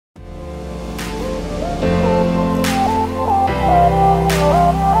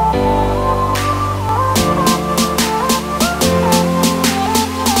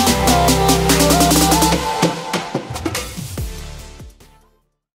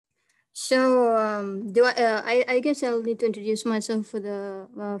So do I guess I'll need to introduce myself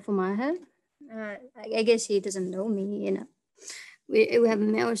for my head. I guess he doesn't know me, you know. We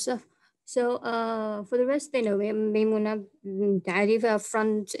haven't met or stuff. So for the rest they know me. Maimuna Tarifa,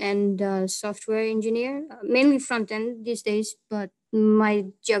 front end software engineer, mainly front end these days, but might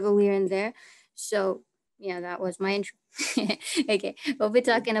juggle here and there. So yeah, that was my intro. Okay, but we're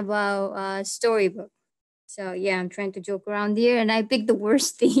talking about Storybook. So yeah, I'm trying to joke around here, and I picked the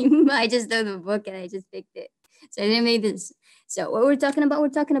worst theme. I just know the book, and I just picked it. So I didn't make this. So what we're talking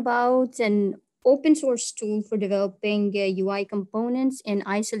about an open source tool for developing UI components in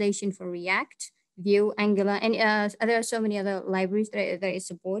isolation for React, Vue, Angular, and there are so many other libraries that it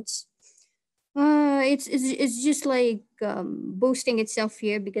supports. It's just like boasting itself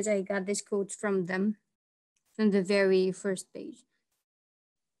here because I got this quote from them from the very first page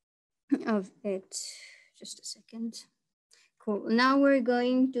of it. Just a second. Cool. Now we're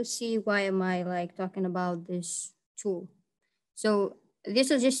going to see why am I like talking about this tool. So this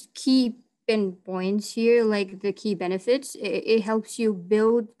is just key pinpoints here, like the key benefits. It helps you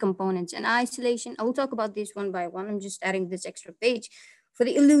build components and isolation. I will talk about this one by one. I'm just adding this extra page for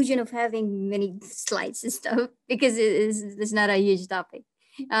the illusion of having many slides and stuff because it's not a huge topic.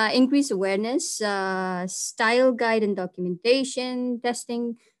 Increase awareness, style guide and documentation,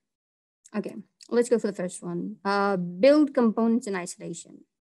 testing. Okay, let's go for the first one. Build components in isolation.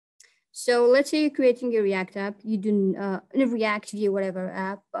 So let's say you're creating a React app, you do a React View, whatever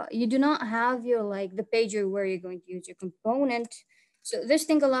app, you do not have your like the page where you're going to use your component. So this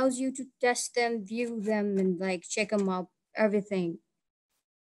thing allows you to test them, view them, and like check them up, everything.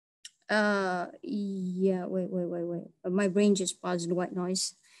 Yeah, wait. My brain just paused white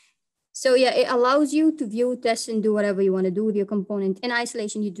noise. So yeah, it allows you to view, test, and do whatever you want to do with your component in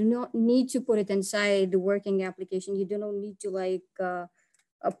isolation. You do not need to put it inside the working application. You do not need to like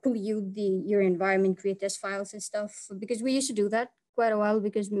pollute your environment, create test files and stuff. Because we used to do that quite a while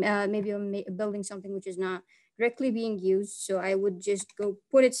because maybe I'm building something which is not directly being used. So I would just go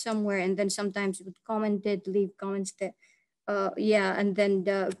put it somewhere and then sometimes would comment it, leave comments that yeah, and then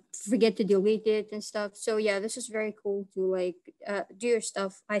forget to delete it and stuff. So yeah, this is very cool to like do your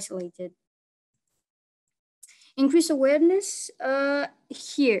stuff isolated. Increase awareness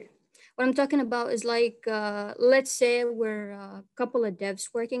here. What I'm talking about is like let's say we're a couple of devs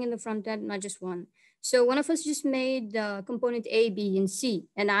working in the front end, not just one. So one of us just made component A, B, and C,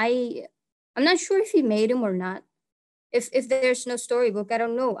 and I'm not sure if he made them or not. If there's no storybook, I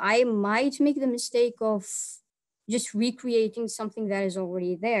don't know. I might make the mistake of just recreating something that is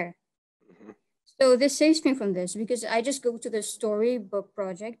already there. So this saves me from this because I just go to the storybook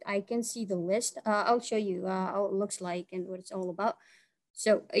project. I can see the list. I'll show you how it looks like and what it's all about.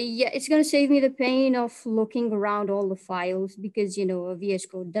 So yeah, it's gonna save me the pain of looking around all the files because you know a VS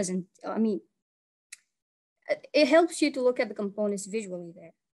Code doesn't. I mean, it helps you to look at the components visually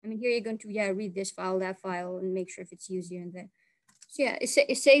there. I mean, here you're going to read this file, that file, and make sure if it's used here and there. So yeah,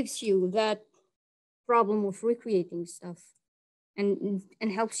 it saves you that problem of recreating stuff and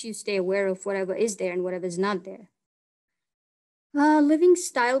helps you stay aware of whatever is there and whatever is not there. Living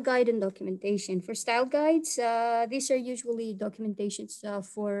style guide and documentation. For style guides, these are usually documentations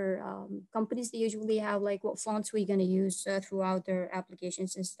for companies. They usually have like what fonts we're gonna use throughout their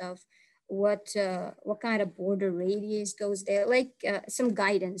applications and stuff. What kind of border radius goes there? Like some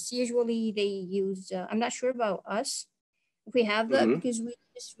guidance. Usually they use. I'm not sure about us if we have that because we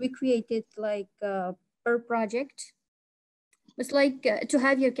just recreated like per project. It's like to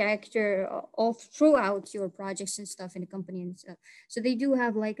have your character all throughout your projects and stuff in the company and stuff. So they do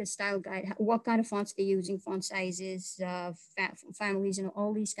have like a style guide, what kind of fonts they're using, font sizes, families, and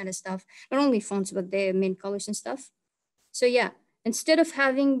all these kind of stuff. Not only fonts, but their main colors and stuff. So yeah, instead of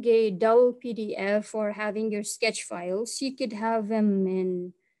having a dull PDF or having your sketch files, you could have them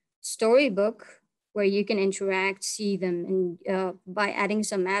in Storybook where you can interact, see them, and by adding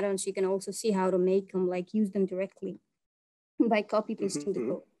some add-ons, you can also see how to make them, like use them directly by copy pasting the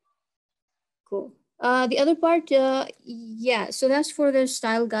code. Cool. The other part, yeah, so that's for the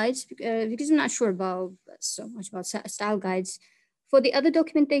style guides because I'm not sure about so much about style guides. For the other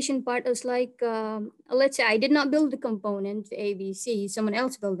documentation part, it's like, let's say I did not build the component A, B, C, someone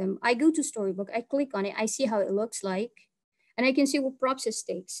else built them. I go to Storybook, I click on it, I see how it looks like, and I can see what props it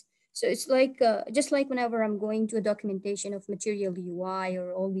takes. So it's like, just like whenever I'm going to a documentation of material UI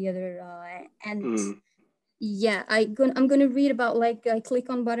or all the other ends, yeah, I'm gonna read about like I click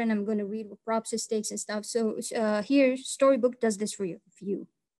on button, I'm gonna read what props it takes and stuff. So here Storybook does this for you.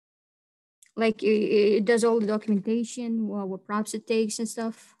 Like it does all the documentation, what props it takes and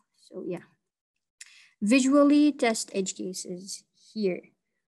stuff. So yeah. Visually test edge cases here.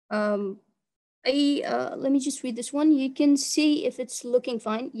 Um, let me just read this one. You can see if it's looking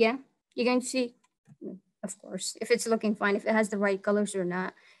fine. Yeah, you can see, of course, if it's looking fine, if it has the right colors or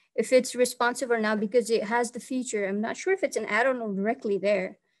not, if it's responsive or not, because it has the feature. I'm not sure if it's an add-on or directly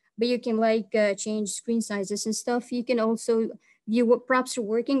there, but you can like change screen sizes and stuff. You can also view what props are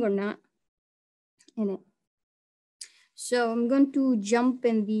working or not in it. So I'm going to jump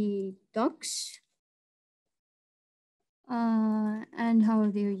in the docs and how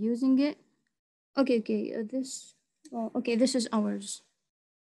they're using it. Okay. Okay, this is ours.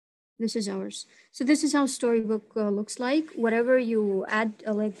 This is ours. So this is how Storybook looks like. Whatever you add,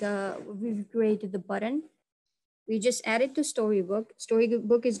 we've created the button. We just add it to Storybook.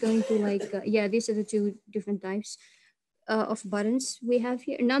 Storybook is going to like, yeah, these are the two different types of buttons we have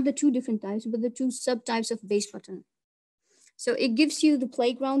here. Not the two different types, but the two subtypes of base button. So it gives you the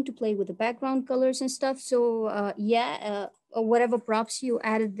playground to play with the background colors and stuff. So whatever props you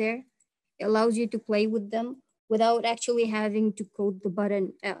added there, it allows you to play with them without actually having to code the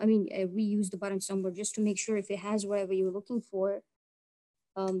button. Reuse the button somewhere just to make sure if it has whatever you're looking for.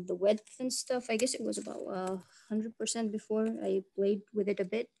 The width and stuff, I guess it was about 100% before I played with it a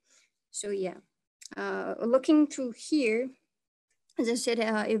bit. So yeah, looking through here, as I said,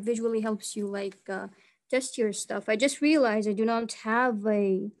 it visually helps you like test your stuff. I just realized I do not have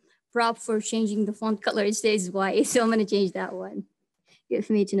a prop for changing the font color. It says white, so I'm gonna change that one. Good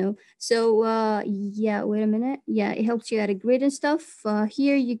for me to know. So yeah, wait a minute. Yeah, it helps you add a grid and stuff.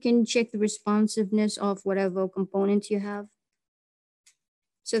 Here you can check the responsiveness of whatever component you have.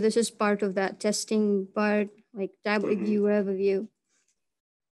 So this is part of that testing part, like tablet view, whatever view.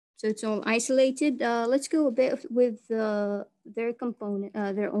 So it's all isolated. Let's go a bit with their component,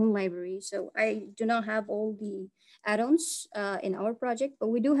 their own library. So I do not have all the add-ons in our project, but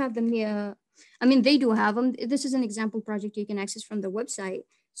we do have them. They do have them. This is an example project you can access from their website.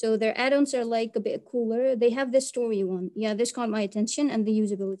 So their add-ons are like a bit cooler. They have this story one. Yeah, this caught my attention, and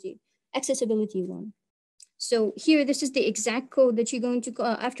the accessibility one. So here, this is the exact code that you're going to,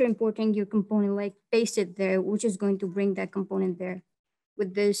 after importing your component, like paste it there, which is going to bring that component there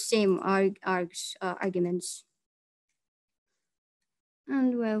with the same arguments.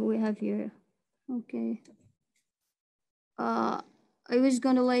 And well, we have here, okay. I was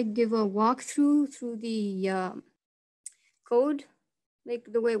gonna like give a walkthrough through the code,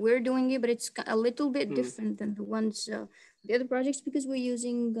 like the way we're doing it, but it's a little bit different than the ones, the other projects, because we're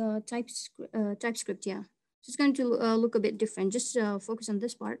using TypeScript, yeah. So it's going to look a bit different. Just focus on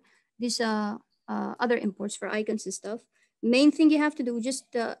this part. These other imports for icons and stuff. Main thing you have to do, just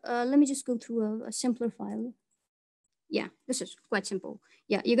let me just go through a simpler file. Yeah, this is quite simple.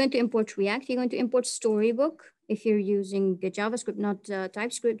 Yeah, you're going to import React. You're going to import Storybook if you're using the JavaScript, not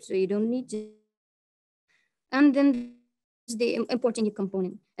TypeScript, so you don't need to. And then there's the importing your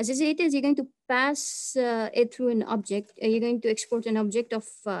component. As it is, you're going to pass it through an object. You're going to export an object of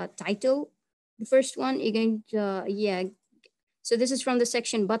title. The first one, you're going to, yeah. So this is from the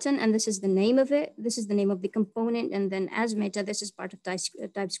section button, and this is the name of it. This is the name of the component. And then as meta, this is part of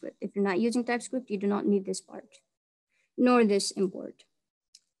TypeScript. If you're not using TypeScript, you do not need this part, nor this import.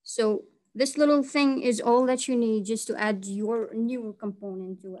 So this little thing is all that you need just to add your new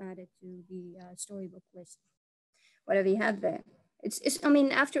component to add it to the Storybook list, whatever you have there.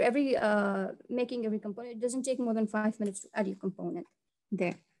 After every making every component, it doesn't take more than 5 minutes to add your component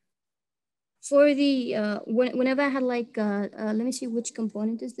there. For the, whenever I had like, let me see which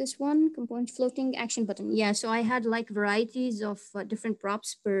component is this one, component floating action button. Yeah, so I had like varieties of different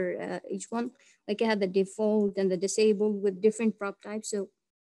props per each one. Like I had the default and the disabled with different prop types. So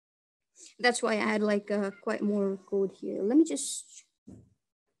that's why I had like quite more code here. Let me just,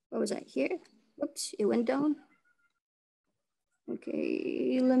 what was I here? Whoops, it went down.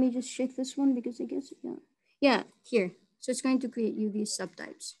 Okay, let me just check this one because I guess, yeah. Yeah, here. So it's going to create you these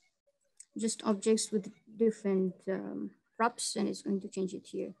subtypes, just objects with different props, and it's going to change it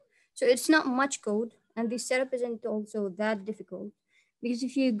here. So it's not much code, and the setup isn't also that difficult, because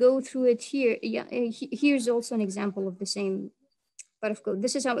if you go through it here, yeah, here's also an example of the same part of code.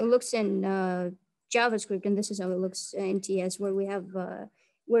 This is how it looks in JavaScript, and this is how it looks in TS, where we have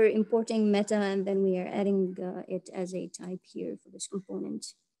we're importing meta, and then we are adding it as a type here for this component.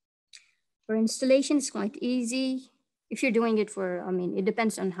 For installation, it's quite easy. If you're doing it for, it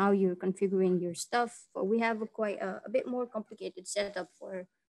depends on how you're configuring your stuff. We have a bit more complicated setup for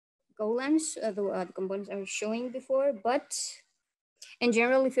Golan's, the components I was showing before. But in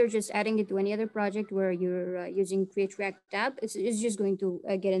general, if you're just adding it to any other project where you're using Create React tab, it's just going to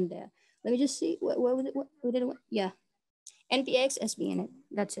get in there. Let me just see, what was it? What did it? Yeah, npx SB in it.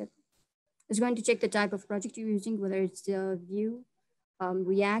 That's it. It's going to check the type of project you're using, whether it's Vue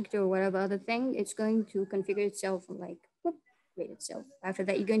React or whatever other thing, it's going to configure itself and like whoop, create itself. After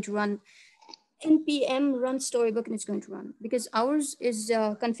that, you're going to run npm run storybook and it's going to run because ours is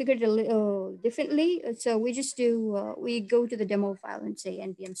configured a little differently. So we just do we go to the demo file and say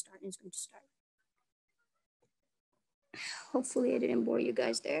npm start and it's going to start. Hopefully I didn't bore you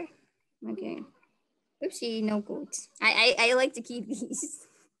guys there. Okay. Oopsie, no quotes. I like to keep these,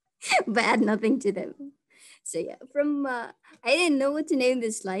 but add nothing to them. So yeah, from I didn't know what to name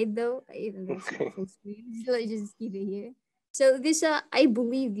this slide though, even though it's not full screen. So I just keep it here. So this I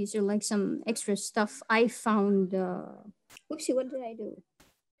believe these are like some extra stuff I found. Oopsie, what did I do?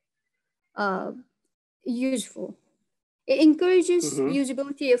 Uh, Useful. It encourages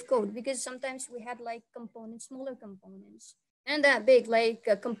usability of code because sometimes we had like components, smaller components, and that big, like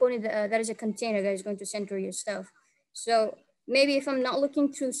a component that is a container that is going to center your stuff. So maybe if I'm not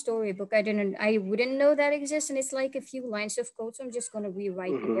looking through Storybook, I wouldn't know that exists, and it's like a few lines of code, so I'm just gonna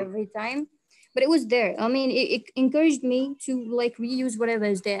rewrite it every time. But it was there. I mean, it encouraged me to like reuse whatever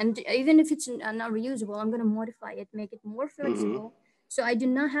is there, and even if it's not reusable, I'm gonna modify it, make it more flexible so I did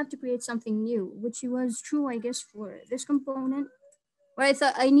not have to create something new, which was true, I guess, for this component. Where I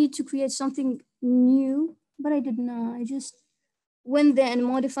thought I need to create something new, but I did not. I just went there and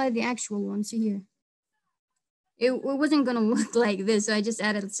modified the actual one. So here, it wasn't gonna look like this. So I just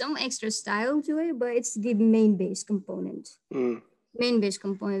added some extra style to it, but it's the main base component. Main base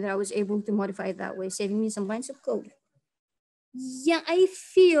component that I was able to modify that way, saving me some lines of code. Yeah,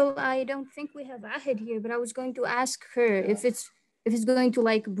 I don't think we have Ahid here, but I was going to ask her if it's going to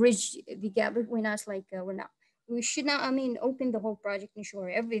like bridge the gap between us. Like we should not. I mean, open the whole project and show her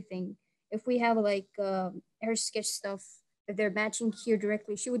everything. If we have like her sketch stuff, if they're matching here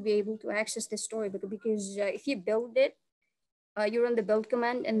directly, she would be able to access the story. Because if you build it, you run the build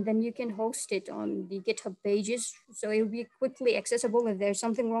command and then you can host it on the GitHub pages, so it will be quickly accessible. If there's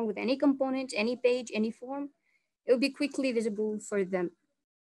something wrong with any component, any page, any form, it will be quickly visible for them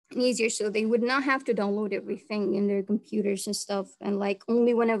and easier, so they would not have to download everything in their computers and stuff, and like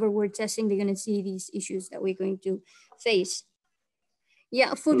only whenever we're testing they're going to see these issues that we're going to face.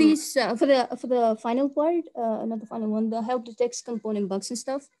 Yeah, for these for the final part, not the final one, the help detects component bugs and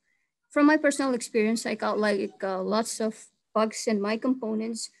stuff. From my personal experience, I got like lots of bugs in my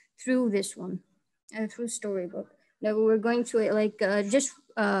components through this one, through Storybook. Now we're going to it like just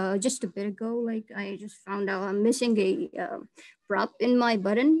a bit ago. Like I just found out I'm missing a prop in my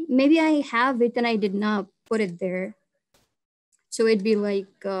button. Maybe I have it and I did not put it there. So it'd be like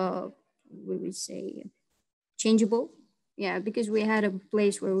what would we say, changeable. Yeah, because we had a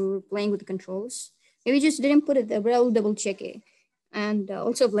place where we were playing with the controls. Maybe just didn't put it there, but I'll double check it. And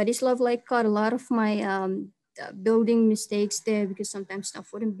also Vladislav like caught a lot of my building mistakes there because sometimes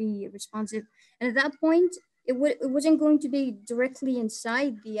stuff wouldn't be responsive. And at that point, it wasn't going to be directly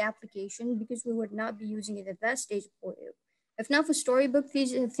inside the application because we would not be using it at that stage for it. If not for Storybook,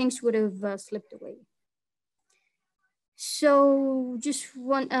 these things would have slipped away. So just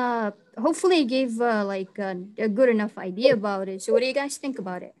one, hopefully I gave like a good enough idea about it. So what do you guys think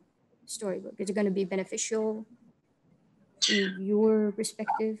about it? Storybook, is it going to be beneficial in your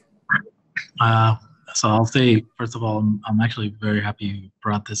perspective? Uh, so I'll say, first of all, I'm actually very happy you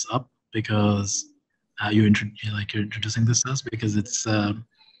brought this up because you're introducing this to us because it's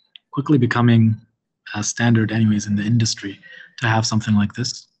quickly becoming a standard, anyways, in the industry to have something like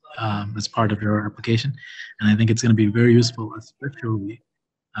this as part of your application, and I think it's going to be very useful, especially.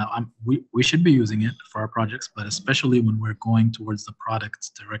 We should be using it for our projects, but especially when we're going towards the product's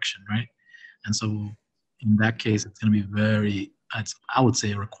direction, right? And so in that case, it's going to be I would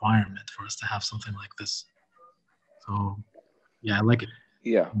say, a requirement for us to have something like this. So yeah, I like it.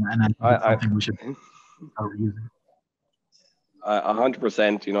 Yeah, And I think it's I something we should start using.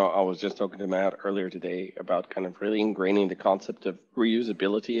 100%. I was just talking to Matt earlier today about kind of really ingraining the concept of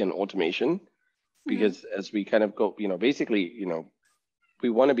reusability and automation, because as we kind of go, basically, we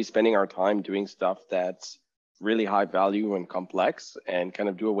want to be spending our time doing stuff that's really high value and complex, and kind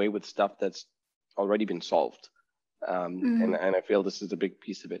of do away with stuff that's already been solved. And I feel this is a big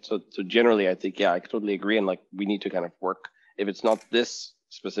piece of it. So generally, I think, yeah, I totally agree. And like, we need to kind of work, if it's not this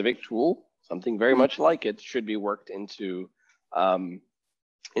specific tool, something very much like it should be worked into our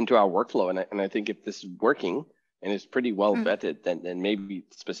workflow. And I think if this is working and is pretty well vetted, then maybe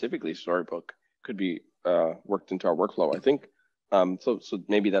specifically Storybook could be worked into our workflow. I think so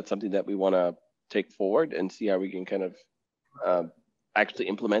maybe that's something that we want to take forward and see how we can kind of actually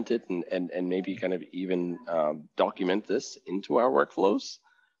implement it and maybe kind of even document this into our workflows.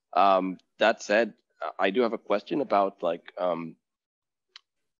 That said, I do have a question about like,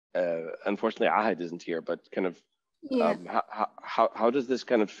 unfortunately, Ahad isn't here, but kind of Yeah. How does this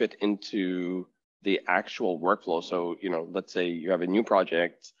kind of fit into the actual workflow? So, let's say you have a new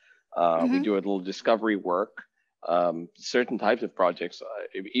project, we Mm-hmm. do a little discovery work, certain types of projects,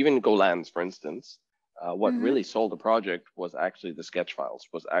 even Golands, for instance. What Mm-hmm. really sold the project was actually the sketch files,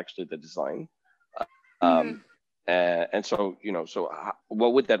 was actually the design. Um, Mm-hmm. and so,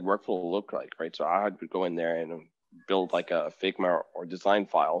 what would that workflow look like, right? So I would go in there and build like a Figma or design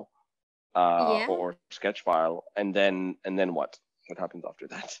file, Yeah. or sketch file, and then what? What happens after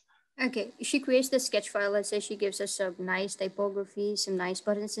that? Okay, she creates the sketch file. Let's say she gives us some nice typography, some nice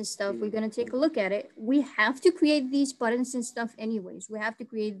buttons and stuff. We're gonna take a look at it. We have to create these buttons and stuff anyways. We have to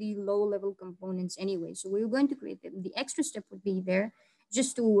create the low level components anyway. So we're going to create them. The extra step would be there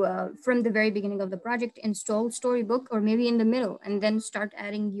just to, from the very beginning of the project, install Storybook or maybe in the middle, and then start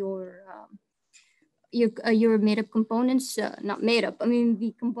adding your made up components, not made up. I mean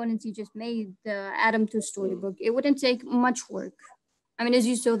the components you just made, add them to Storybook. It wouldn't take much work. I mean, as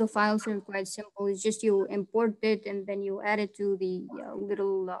you saw, the files are quite simple. It's just you import it and then you add it to the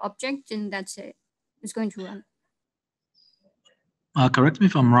little object, and that's it. It's going to run. Correct me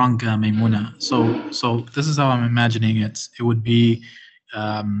if I'm wrong, Maimuna. So this is how I'm imagining it. It would be,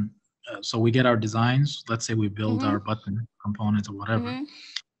 so we get our designs. Let's say we build Mm-hmm. our button component or whatever, Mm-hmm.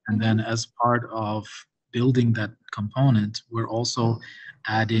 and Mm-hmm. then as part of building that component, we're also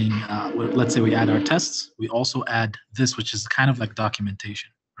adding. Let's say we add our tests. We also add this, which is kind of like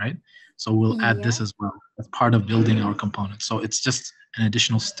documentation, right? So we'll add Yeah. this as well as part of building our component. So it's just an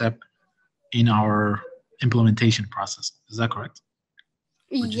additional step in our implementation process. Is that correct?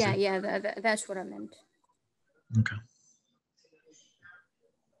 Would you Yeah. say? Yeah. That's what I meant. Okay.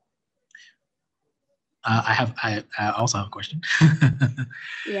 I also have a question.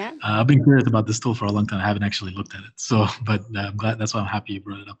 Yeah. I've been curious about this tool for a long time. I haven't actually looked at it. So, but I'm glad. That's why I'm happy you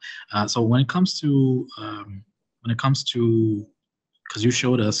brought it up. So when it comes to, because you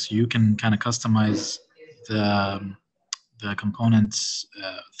showed us, you can kind of customize the components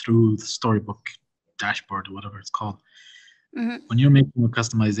through the Storybook dashboard or whatever it's called. Mm-hmm. When you're making a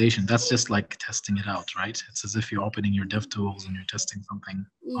customization, that's just like testing it out, right? It's as if you're opening your dev tools and you're testing something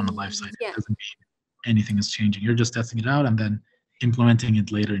on a live site. It Yeah. doesn't mean anything is changing. You're just testing it out and then implementing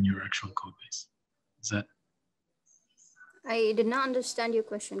it later in your actual code base. Is that I did not understand your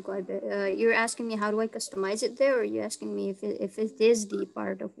question quite a bit. You're asking me how do I customize it there, or are you asking me if it is the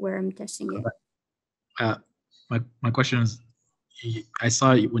part of where I'm testing it? uh, my question is? I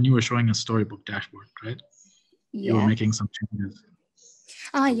saw when you were showing a Storybook dashboard, right? You were Yeah. making some changes.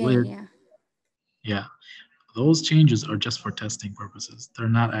 Ah, yeah, Where, yeah, yeah, those changes are just for testing purposes. They're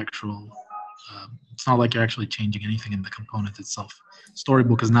not actual. It's not like you're actually changing anything in the component itself.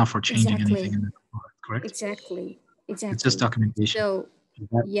 Storybook is not for changing anything exactly. in the component, correct? Exactly. It's just Exactly. documentation. So, Is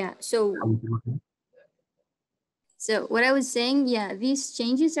that yeah. how you look at it? So what I was saying, yeah, these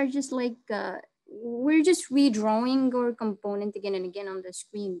changes are just like we're just redrawing our component again and again on the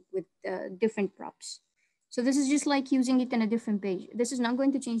screen with different props. So this is just like using it in a different page. This is not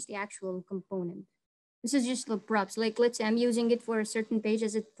going to change the actual component. This is just the props. Like let's say I'm using it for a certain page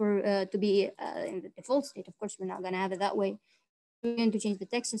as it for to be in the default state. Of course, we're not gonna have it that way. We're going to change the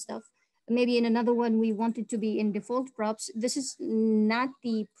text and stuff. Maybe in another one we want it to be in default props. This is not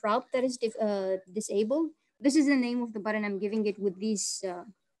the prop that is disabled. This is the name of the button. I'm giving it with these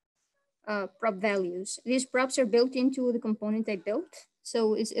prop values. These props are built into the component I built.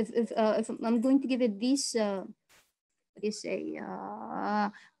 So if I'm going to give it these what do you say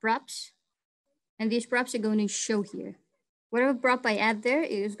props, and these props are going to show here. Whatever prop I add there,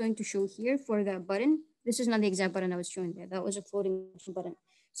 it is going to show here for the button. This is not the exact button I was showing there. That was a floating button.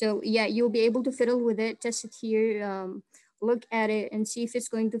 So yeah, you'll be able to fiddle with it, test it here, look at it and see if it's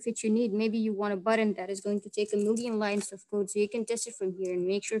going to fit your need. Maybe you want a button that is going to take a million lines of code. So you can test it from here and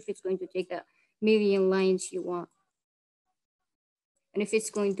make sure if it's going to take a million lines you want. And if it's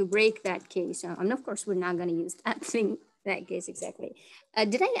going to break that case, and of course we're not going to use that thing, that case exactly.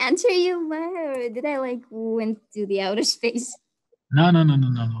 Did I answer you, or did I like went to the outer space? No.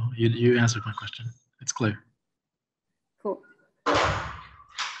 You answered my question. It's clear. Cool.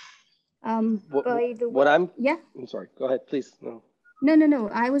 What By the what way, I'm yeah. I'm sorry. Go ahead, please. No. No.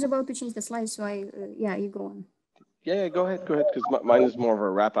 I was about to change the slides, so yeah, you go on. Yeah, go ahead, because mine is more of a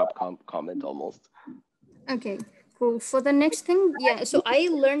wrap up comment almost. Okay, cool. For the next thing, yeah. So I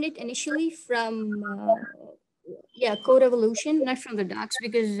learned it initially from yeah, Code Evolution, not from the docs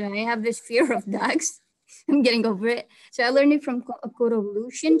because I have this fear of docs. I'm getting over it. So I learned it from a Code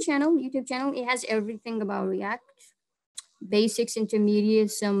Evolution channel, YouTube channel. It has everything about React. basics,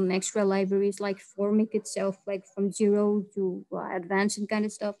 intermediate, some extra libraries like Formic itself, like from zero to advanced and kind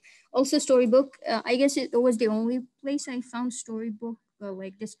of stuff. Also Storybook. I guess it was the only place I found Storybook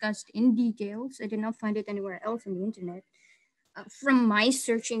like discussed in details. I did not find it anywhere else on the internet. From my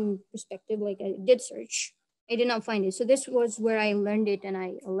searching perspective, like I did search, I did not find it. So this was where I learned it, and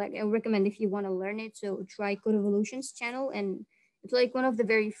I recommend if you want to learn it, so try Code Evolution's channel, and it's like one of the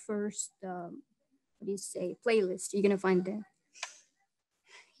very first what do you say playlists you're gonna find there.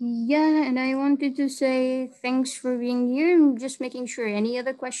 Yeah, and I wanted to say thanks for being here. I'm just making sure any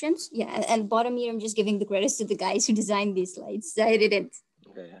other questions. Yeah, and bottom here, I'm just giving the credits to the guys who designed these slides. I didn't.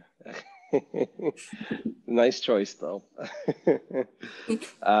 Okay. Nice choice, though.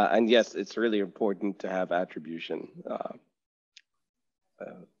 And yes, it's really important to have attribution.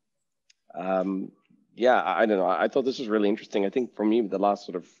 Yeah, I don't know. I thought this was really interesting. I think for me, the last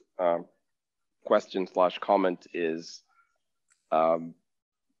sort of question / comment is how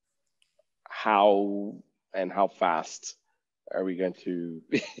fast are we going to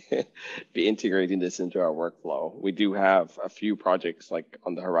be integrating this into our workflow? We do have a few projects like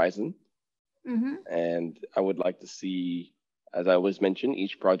on the horizon. And I would like to see, as I always mention,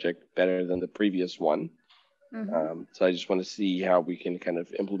 each project better than the previous one. So I just want to see how we can kind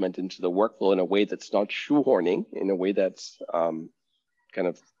of implement into the workflow in a way that's not shoehorning, in a way that's kind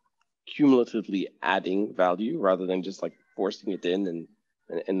of cumulatively adding value rather than just like forcing it in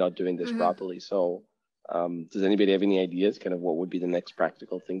and not doing this properly. So does anybody have any ideas kind of what would be the next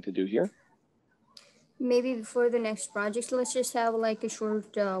practical thing to do here? Maybe before the next project, let's just have like a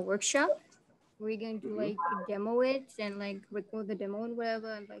short workshop. We're going to like demo it and like record the demo and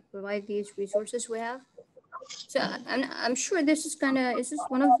whatever, and like provide these resources we have. So I'm sure this is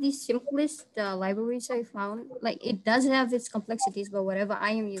one of the simplest libraries I found. Like it does have its complexities, but whatever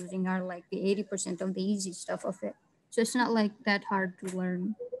I am using are like the 80% of the easy stuff of it. So it's not like that hard to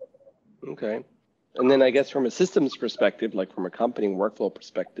learn. Okay. And then I guess from a systems perspective, like from a company workflow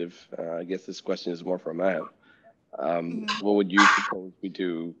perspective, I guess this question is more for Matt. What would you propose we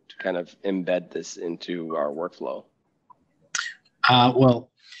do to kind of embed this into our workflow? Well,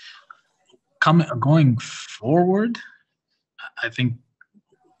 going forward, I think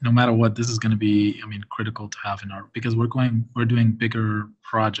no matter what, this is going to be, I mean, critical to have in our, because we're doing bigger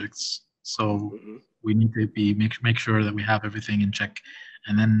projects, so we need to make sure that we have everything in check.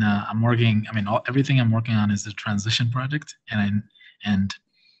 And then I'm working. I mean, everything I'm working on is the transition project, and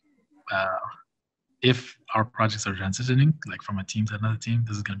if our projects are transitioning, like from a team to another team,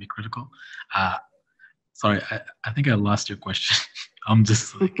 this is going to be critical. Sorry, I think I lost your question. I'm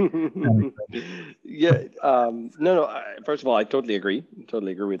just like, yeah. No. First of all, I totally agree.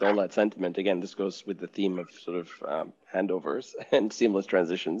 Totally agree with all that sentiment. Again, this goes with the theme of sort of handovers and seamless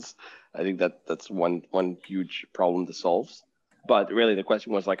transitions. I think that's one huge problem to solve. But really, the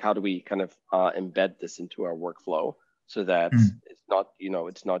question was like, how do we kind of embed this into our workflow so that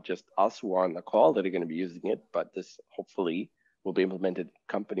it's not just us who are on the call that are going to be using it, but this hopefully will be implemented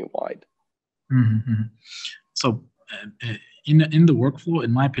company-wide. So in the workflow,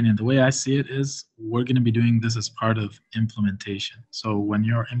 in my opinion, the way I see it is we're going to be doing this as part of implementation. So when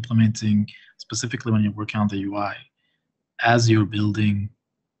you're implementing, specifically when you're working on the UI, as you're building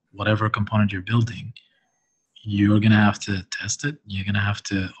whatever component you're building, you're going to have to test it. You're going to have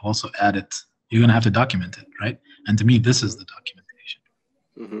to also add it. You're going to have to document it, right? And to me, this is the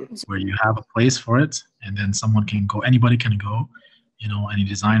documentation, where you have a place for it, and then someone can go, anybody can go, any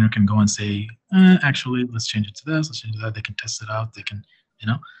designer can go and say, actually, let's change it to this, let's change it to that. They can test it out. They can,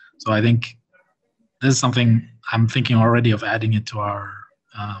 So I think this is something I'm thinking already of adding it to our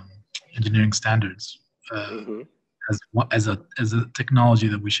engineering standards as a technology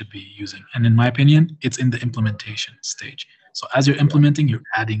that we should be using. And in my opinion, it's in the implementation stage. So as you're implementing, you're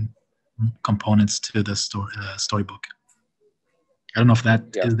adding components to the storybook. I don't know if that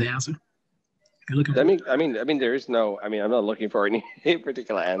is the answer. I mean, there is no. I mean, I'm not looking for any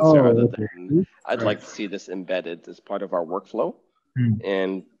particular answer other than I'd like to see this embedded as part of our workflow.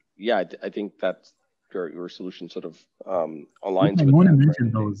 And yeah, I think that your solution sort of aligns with what that. I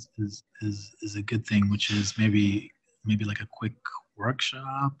mentioned though is a good thing, which is maybe like a quick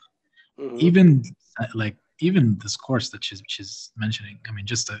workshop, even this course that she's mentioning. I mean,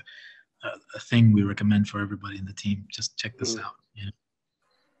 just a thing we recommend for everybody in the team. Just check this out.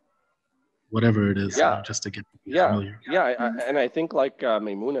 Whatever it is, just to get familiar. And I think like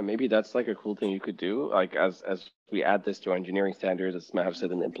Maimuna, maybe that's like a cool thing you could do. Like as we add this to our engineering standards, as Matt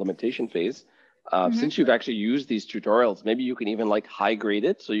said in the implementation phase, since you've actually used these tutorials, maybe you can even like high grade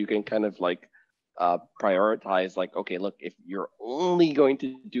it, so you can kind of like prioritize like, okay, look, if you're only going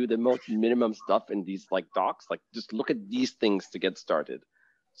to do the most minimum stuff in these like docs, like just look at these things to get started.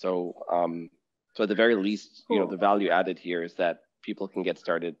 So so at the very least, you know, the value added here is that people can get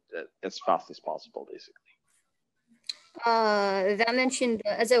started as fast as possible, basically. That mentioned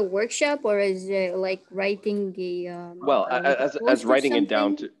as a workshop or as like writing a well, like a as post or writing it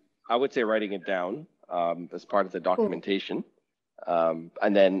down something? to, I would say writing it down as part of the documentation.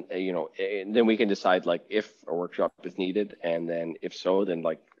 And then then we can decide like if a workshop is needed, and then if so, then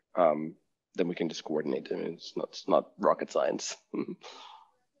like then we can just coordinate them. It's not rocket science.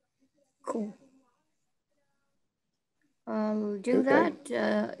 Cool. I'll do Okay.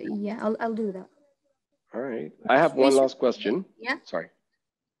 that. Yeah, I'll do that. All right. I have one last question. Yeah. Sorry.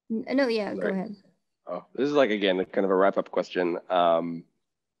 No, yeah, go Sorry. ahead. Oh, this is like again kind of a wrap up question.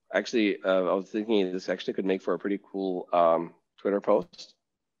 Actually, I was thinking this actually could make for a pretty cool Twitter post.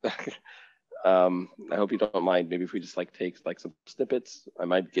 I hope you don't mind. Maybe if we just like take like some snippets, I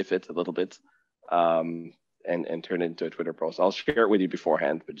might GIF it a little bit, and turn it into a Twitter post. I'll share it with you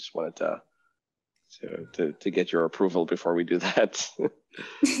beforehand, but just wanted to get your approval before we do that.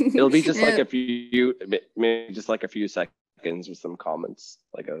 It'll be just like a few, maybe just like a few seconds with some comments,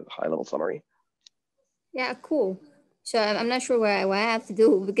 like a high level summary. Yeah, cool. So I'm not sure what I have to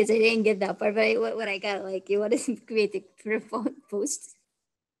do because I didn't get that part, but what I got, like, you want to create a Twitter post?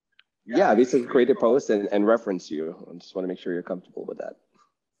 Yeah, basically create a post and reference you. I just want to make sure you're comfortable with that.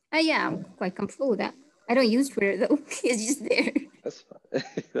 Yeah, I'm quite comfortable with that. I don't use Twitter though. It's just there. That's fine.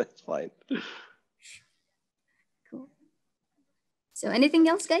 That's fine. Cool. So anything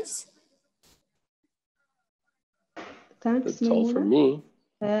else, guys? Thanks, That's all for Maimuna.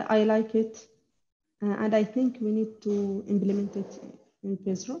 me. I like it. And I think we need to implement it in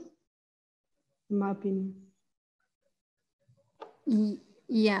PhazeRo, in my opinion.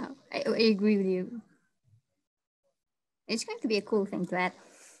 Yeah, I agree with you. It's going to be a cool thing to add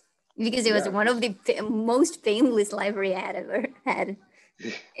because it was one of the most painless library I had ever had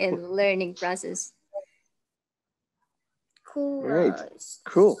in the learning process. Cool. Right.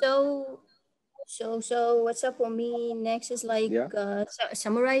 Cool. So what's up for me next is like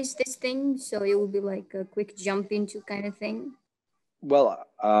summarize this thing, so it will be like a quick jump into kind of thing. Well,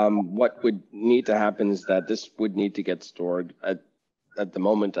 what would need to happen is that this would need to get stored at the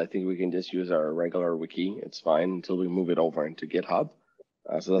moment. I think we can just use our regular wiki. It's fine until we move it over into GitHub.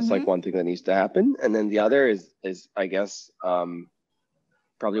 So that's like one thing that needs to happen. And then the other is I guess,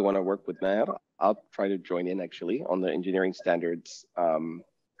 probably want to work with Maher. I'll try to join in actually on the engineering standards,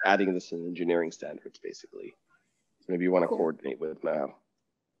 adding this in engineering standards, basically. So maybe you want to coordinate with Maher.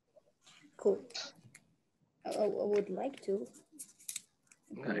 Cool. I would like to.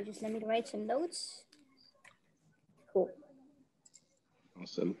 Okay. Just let me write some notes. Cool.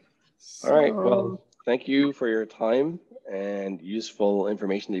 Awesome. All right. Well, thank you for your time and useful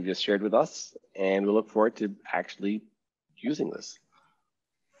information that you just shared with us. And we look forward to actually using this.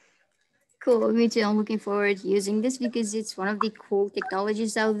 Cool. Me too. I'm looking forward to using this because it's one of the cool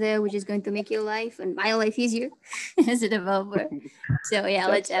technologies out there, which is going to make your life and my life easier as a developer. So yeah,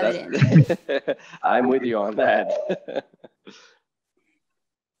 let's have it in. I'm with you on that.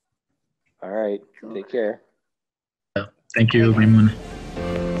 All right. Cool. Take care. Thank you, Maimuna.